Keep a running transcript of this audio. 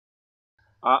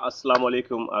Assalamu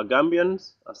alaikum,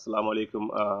 Gambians. Assalamu alaikum,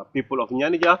 people of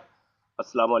Nianija.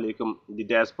 Assalamu alaikum, the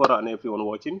diaspora and everyone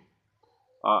watching.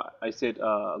 I said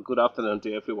good afternoon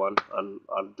to everyone and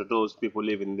to those people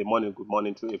living in the morning, good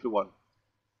morning to everyone.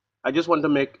 I just want to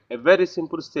make a very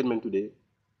simple statement today,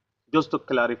 just to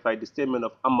clarify the statement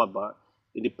of Amat Bah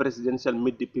in the presidential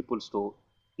Meet the People store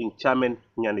in Chairman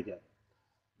Nianija.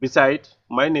 Besides,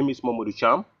 my name is Mamadou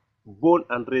Cham, born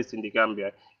and raised in the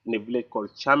Gambia in a village called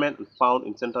Chamen and found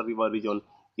in Central River region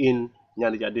in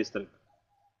Nianija district.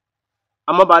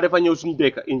 Amat Bah dafa ñëw suñu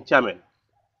dëkk in Chamen.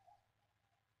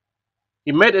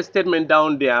 He made a statement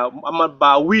down there. Amat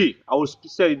Bah, I will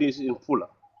say this in full.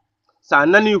 Sa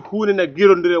nani hune na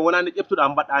girondire wonande ƴeftuɗa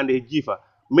mbaɗande e jiifa.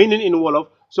 Meaning in Wolof,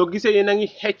 so gisee yéen a ngi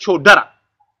xeccoo dara.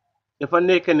 Dafa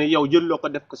nekk ne yow jëlloo ko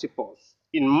def ko si poos.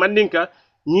 In Mandinka,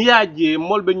 ñi yaajee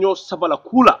molɓe ñoo sabala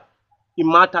kula.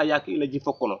 Imata yaki ila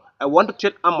jifokono. I want to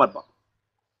tell Amat Bah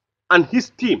and his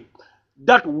team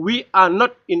that we are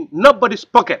not in nobody's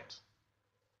pocket.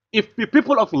 If the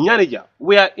people of Nianija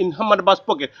were in Amat Bah's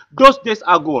pocket, those days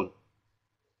are gone.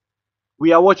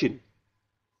 We are watching.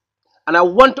 And I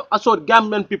want to assure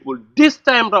Gambian people, this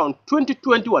time round,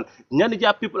 2021,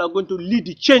 Nianija people are going to lead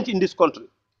the change in this country.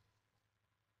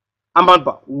 Amat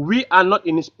Bah, we are not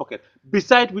in his pocket.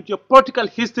 Besides, with your political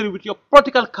history, with your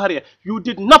political career, you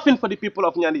did nothing for the people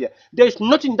of Nianija. There is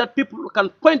nothing that people can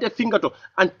point a finger to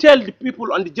and tell the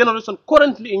people and the generation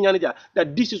currently in Nianija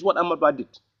that this is what Amat Bah did.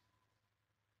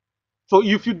 So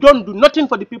if you don't do nothing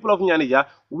for the people of Nianija,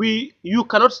 you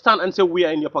cannot stand and say we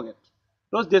are in your pocket.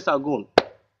 Those days are gone.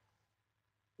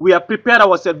 We are prepared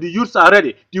ourselves. The youths are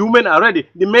ready. The women are ready.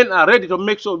 The men are ready to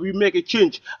make sure we make a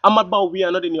change. Amat Bah, we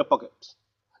are not in your pocket.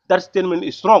 That statement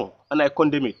is wrong, and I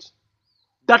condemn it.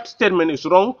 That statement is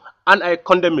wrong, and I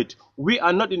condemn it. We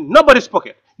are not in nobody's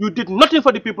pocket. You did nothing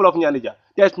for the people of Nianija.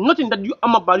 There's nothing that you,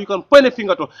 Amat Bah, you can point a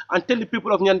finger to and tell the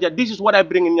people of Nianija, this is what I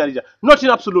bring in Nianija. Nothing,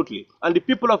 absolutely. And the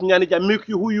people of Nianija make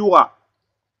you who you are.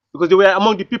 Because they were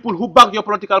among the people who backed your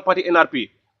political party, NRP.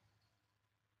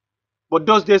 But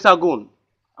those days are gone.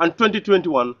 And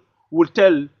 2021 will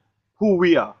tell who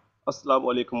we are. Assalamu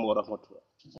alaikum wa rahmatullah.